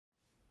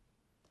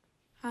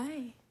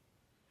Hi.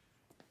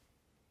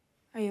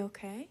 Are you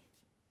okay?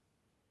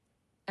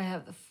 I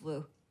have the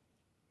flu.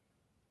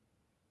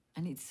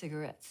 I need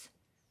cigarettes.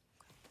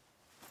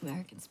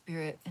 American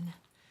Spirit, and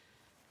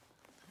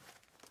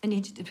I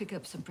need you to pick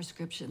up some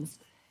prescriptions.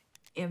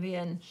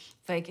 Ambien,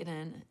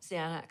 Vicodin,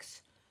 Xanax,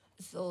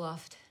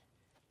 Zoloft,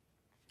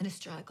 and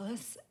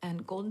Astragalus,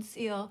 and Golden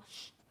Seal,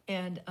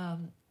 and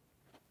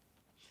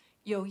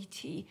Yogi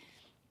tea.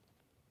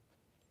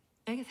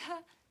 Agatha,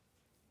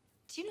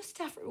 do you know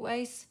Stafford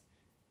Weiss,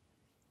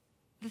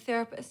 the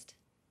therapist?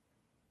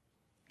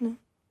 No.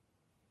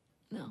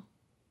 No,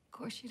 of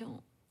course you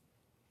don't.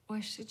 Why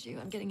should you?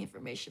 I'm getting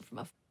information from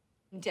a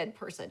dead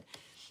person.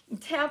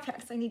 Tab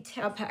packs. I need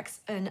tab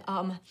packs and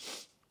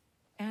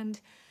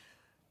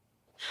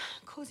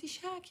Cozy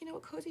Shack. You know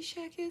what Cozy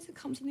Shack is? It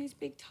comes in these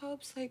big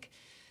tubs like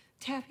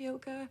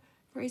tapioca,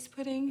 rice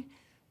pudding,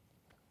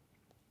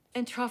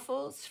 and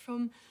truffles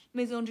from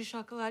Maison du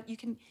Chocolat. You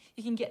can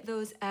get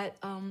those at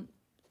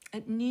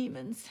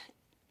Neiman's,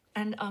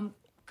 and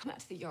come out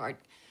to the yard.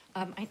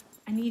 I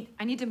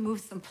need to move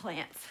some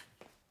plants.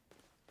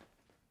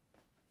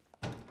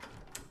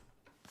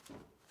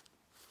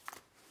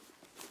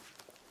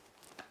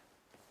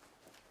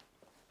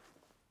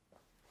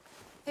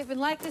 They've been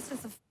like this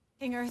since the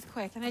f***ing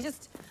earthquake, and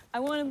I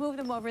want to move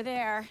them over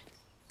there.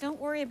 Don't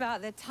worry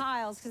about the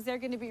tiles, because they're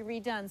going to be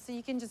redone, so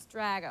you can just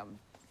drag them.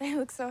 They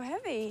look so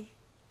heavy.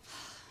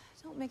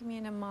 Don't make me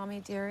into mommy,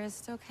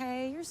 dearest,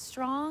 okay? You're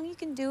strong, you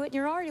can do it, and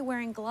you're already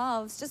wearing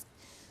gloves. Just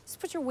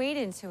put your weight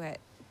into it.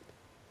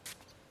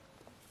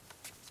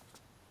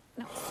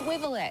 Now,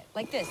 swivel it,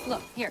 like this.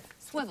 Look, here,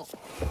 swivel.